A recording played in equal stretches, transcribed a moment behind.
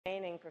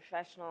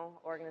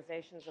professional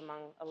organizations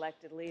among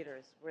elected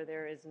leaders where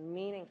there is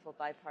meaningful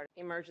bipartisan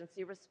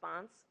emergency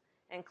response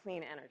and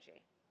clean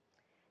energy.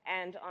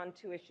 And on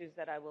two issues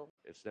that I will.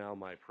 It's now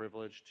my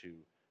privilege to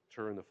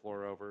turn the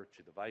floor over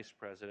to the Vice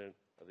President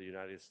of the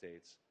United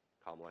States,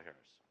 Kamala Harris.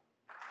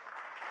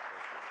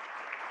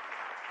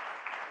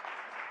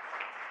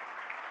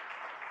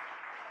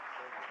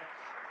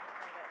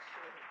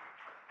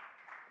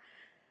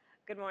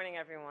 Good morning,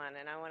 everyone,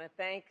 and I want to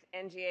thank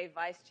NGA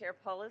Vice Chair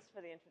Polis for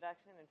the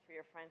introduction and for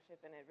your friendship,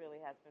 and it really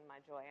has been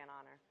my joy and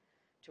honor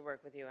to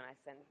work with you, and I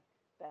send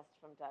best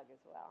from Doug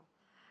as well.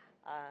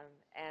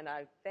 And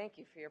I thank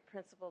you for your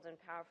principled and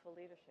powerful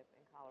leadership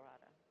in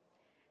Colorado.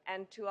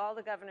 And to all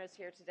the governors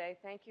here today,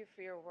 thank you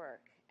for your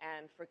work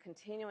and for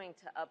continuing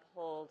to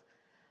uphold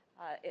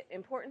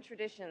important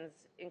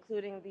traditions,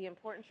 including the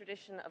important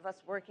tradition of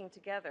us working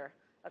together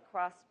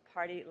across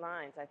party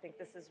lines. I think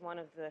this is one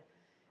of the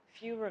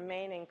few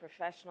remaining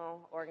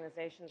professional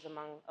organizations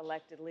among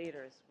elected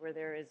leaders where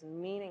there is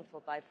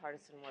meaningful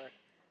bipartisan work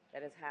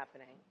that is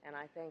happening, and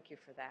I thank you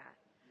for that.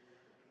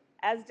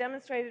 As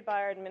demonstrated by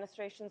our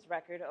administration's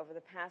record over the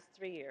past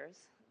 3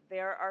 years,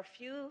 there are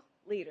few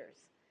leaders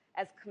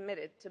as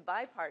committed to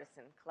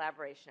bipartisan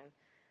collaboration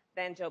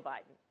than Joe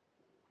Biden.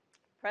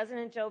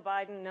 President Joe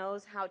Biden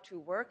knows how to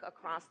work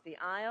across the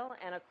aisle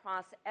and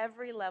across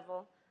every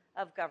level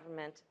of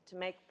government to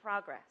make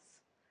progress.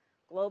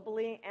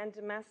 Globally and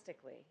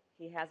domestically,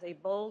 he has a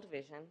bold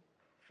vision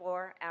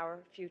for our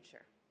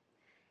future.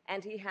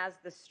 And he has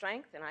the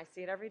strength, and I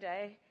see it every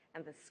day,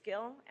 and the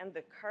skill and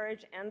the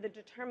courage and the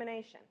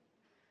determination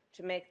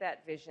to make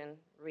that vision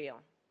real.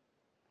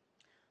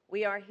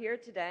 We are here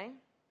today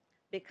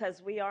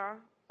because we are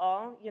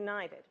all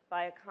united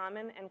by a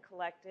common and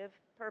collective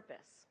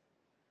purpose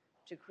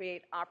to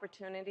create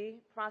opportunity,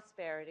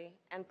 prosperity,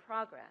 and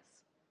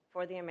progress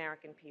for the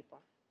American people.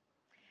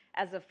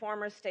 As a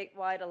former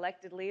statewide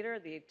elected leader,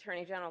 the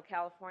Attorney General of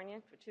California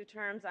for 2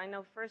 terms, I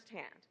know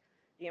firsthand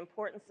the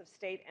importance of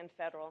state and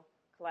federal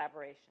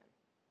collaboration.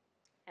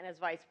 And as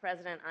Vice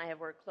President, I have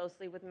worked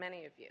closely with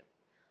many of you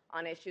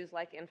on issues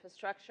like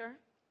infrastructure,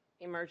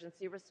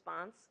 emergency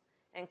response,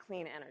 and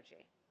clean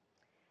energy,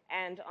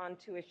 and on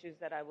 2 issues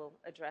that I will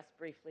address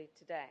briefly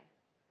today: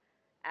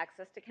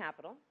 access to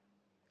capital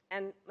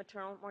and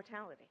maternal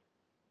mortality.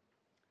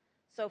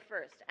 So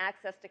first,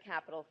 access to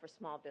capital for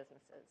small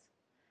businesses.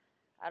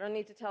 I don't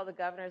need to tell the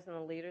governors and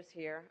the leaders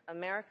here,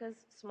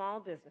 America's small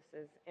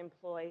businesses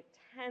employ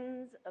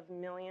tens of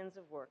millions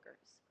of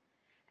workers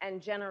and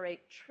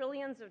generate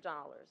trillions of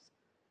dollars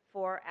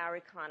for our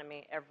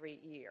economy every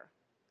year.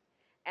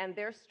 And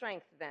their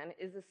strength, then,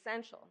 is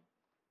essential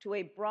to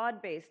a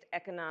broad-based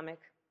economic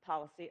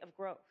policy of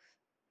growth.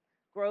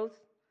 Growth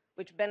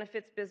which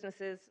benefits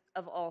businesses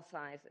of all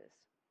sizes.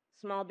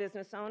 Small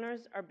business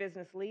owners are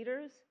business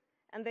leaders,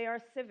 and they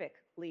are civic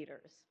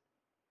leaders.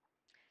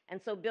 And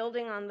so,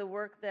 building on the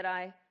work that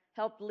I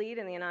helped lead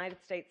in the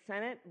United States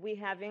Senate, we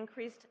have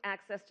increased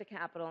access to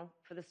capital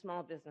for the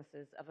small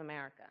businesses of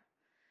America.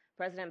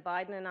 President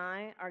Biden and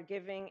I are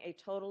giving a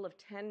total of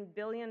 $10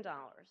 billion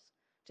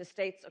to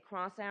states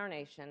across our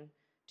nation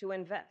to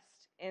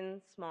invest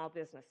in small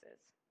businesses.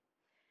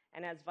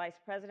 And as Vice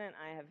President,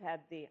 I have had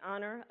the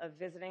honor of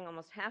visiting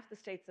almost half the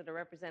states that are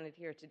represented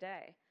here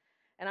today,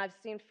 and I've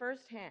seen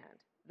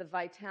firsthand the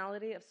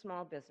vitality of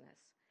small business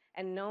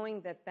and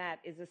knowing that that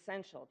is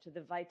essential to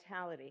the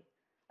vitality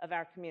of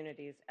our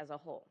communities as a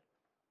whole.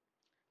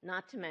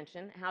 Not to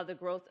mention how the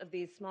growth of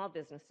these small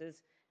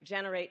businesses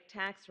generate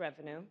tax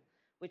revenue,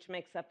 which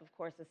makes up, of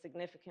course, a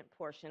significant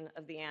portion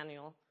of the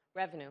annual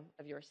revenue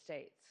of your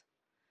states.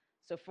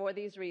 So for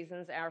these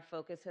reasons, our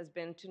focus has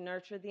been to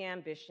nurture the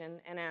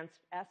ambition and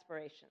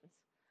aspirations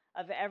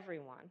of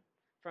everyone,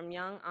 from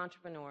young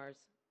entrepreneurs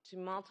to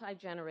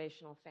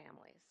multi-generational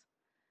families,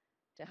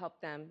 to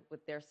help them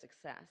with their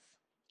success.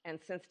 And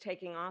since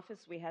taking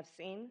office, we have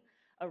seen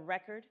a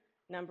record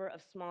number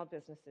of small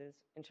businesses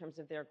in terms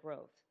of their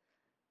growth.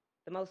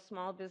 The most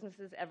small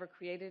businesses ever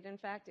created, in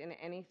fact, in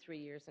any 3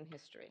 years in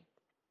history,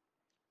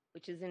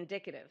 which is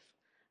indicative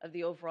of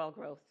the overall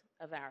growth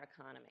of our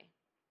economy.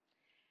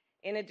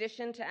 In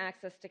addition to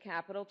access to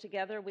capital,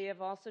 together we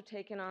have also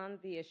taken on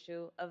the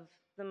issue of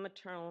the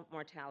maternal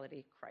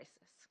mortality crisis.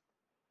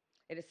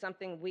 It is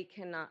something we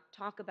cannot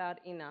talk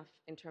about enough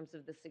in terms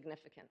of the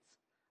significance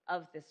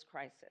of this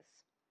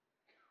crisis.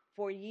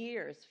 For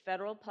years,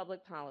 federal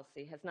public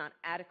policy has not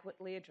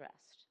adequately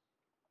addressed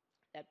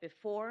that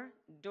before,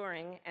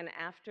 during, and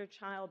after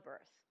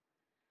childbirth,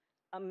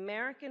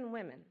 American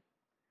women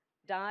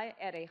die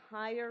at a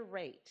higher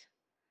rate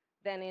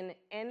than in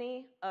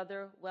any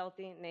other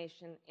wealthy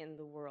nation in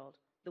the world.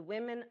 The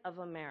women of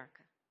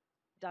America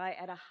die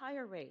at a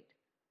higher rate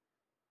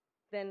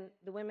than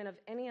the women of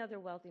any other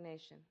wealthy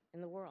nation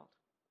in the world.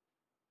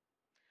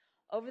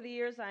 Over the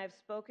years, I have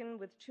spoken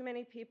with too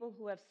many people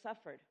who have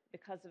suffered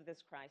because of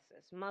this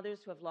crisis, mothers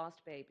who have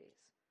lost babies,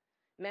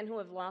 men who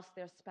have lost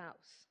their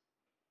spouse,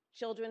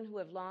 children who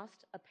have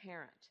lost a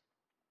parent.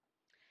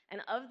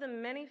 And of the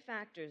many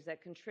factors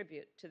that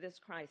contribute to this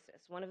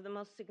crisis, one of the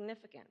most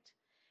significant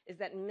is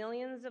that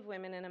millions of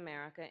women in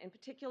America, in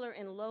particular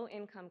in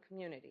low-income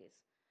communities,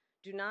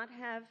 do not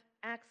have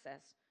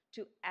access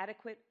to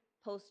adequate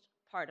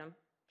postpartum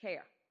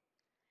care.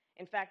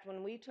 In fact,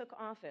 when we took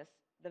office,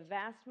 the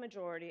vast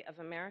majority of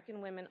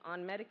American women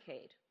on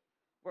Medicaid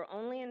were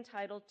only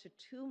entitled to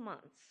 2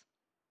 months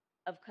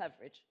of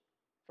coverage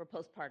for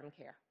postpartum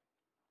care,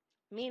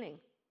 meaning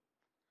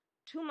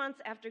 2 months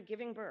after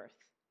giving birth,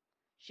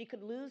 she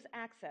could lose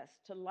access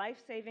to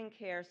life-saving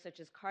care such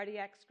as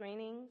cardiac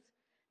screenings,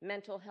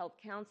 mental health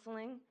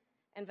counseling,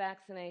 and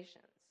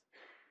vaccinations.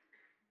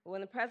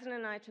 When the President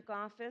and I took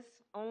office,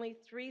 only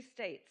 3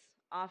 states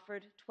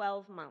offered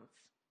 12 months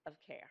of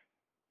care.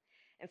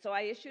 And so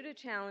I issued a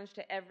challenge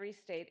to every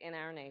state in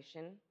our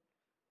nation: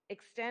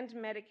 extend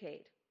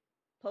Medicaid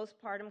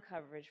postpartum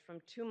coverage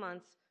from 2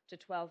 months to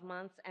 12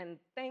 months, and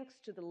thanks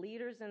to the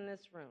leaders in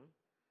this room,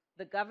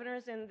 the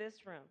governors in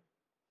this room,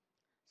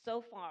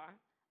 so far,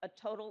 a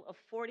total of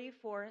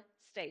 44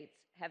 states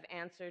have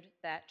answered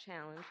that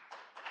challenge.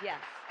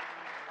 Yes.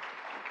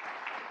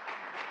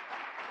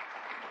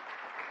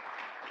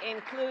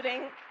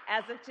 Including,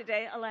 as of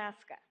today,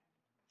 Alaska.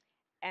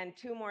 And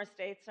 2 more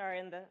states are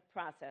in the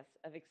process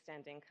of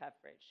extending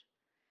coverage.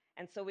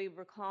 And so we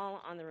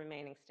call on the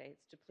remaining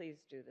states to please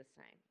do the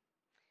same.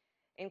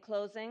 In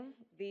closing,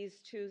 these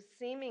 2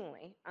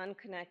 seemingly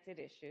unconnected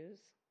issues,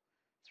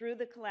 through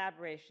the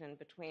collaboration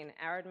between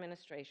our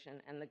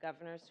administration and the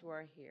governors who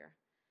are here,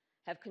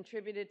 have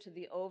contributed to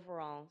the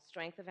overall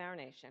strength of our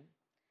nation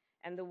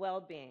and the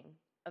well-being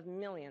of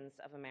millions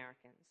of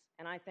Americans.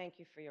 And I thank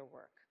you for your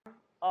work.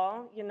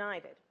 All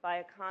united by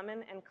a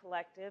common and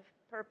collective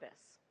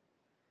purpose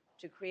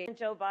to create.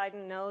 Joe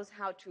Biden knows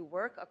how to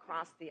work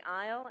across the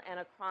aisle and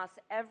across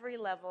every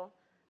level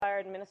of our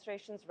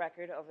administration's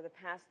record over the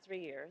past 3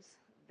 years.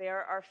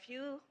 There are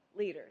few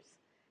leaders.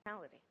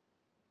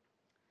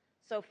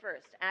 So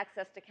first,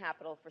 access to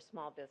capital for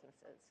small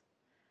businesses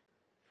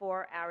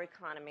for our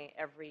economy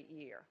every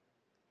year.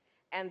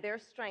 And their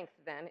strength,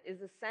 then,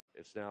 is essential.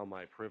 It's now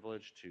my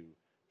privilege to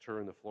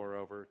turn the floor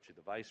over to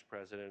the Vice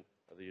President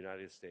of the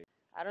United States.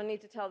 I don't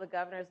need to tell the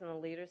governors and the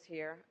leaders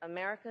here,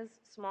 America's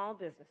small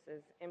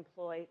businesses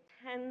employ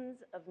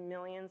tens of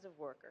millions of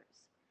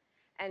workers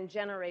and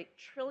generate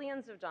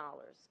trillions of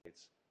dollars.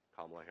 It's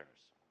Kamala Harris.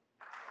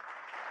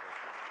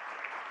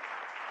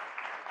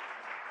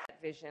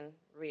 Vision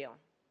real.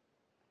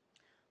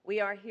 We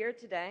are here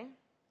today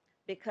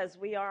because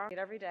we are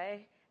every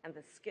day, and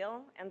the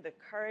skill and the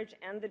courage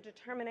and the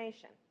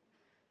determination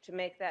to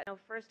make that know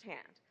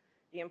firsthand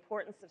the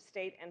importance of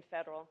state and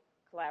federal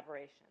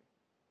collaboration,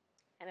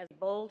 and a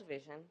bold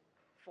vision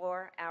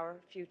for our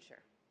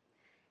future.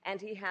 And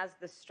he has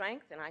the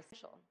strength and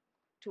essential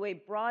to a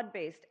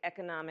broad-based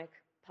economic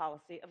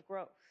policy of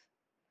growth.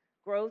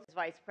 Growth, as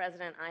Vice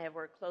President, I have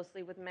worked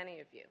closely with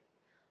many of you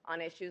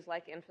on issues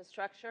like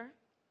infrastructure,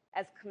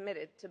 as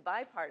committed to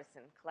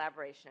bipartisan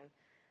collaboration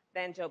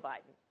than Joe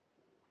Biden.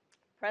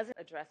 President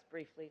addressed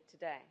briefly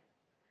today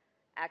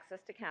access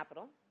to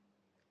capital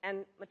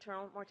and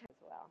maternal mortality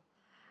as well.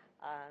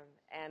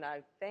 And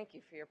I thank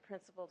you for your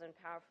principled and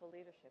powerful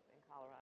leadership in Colorado.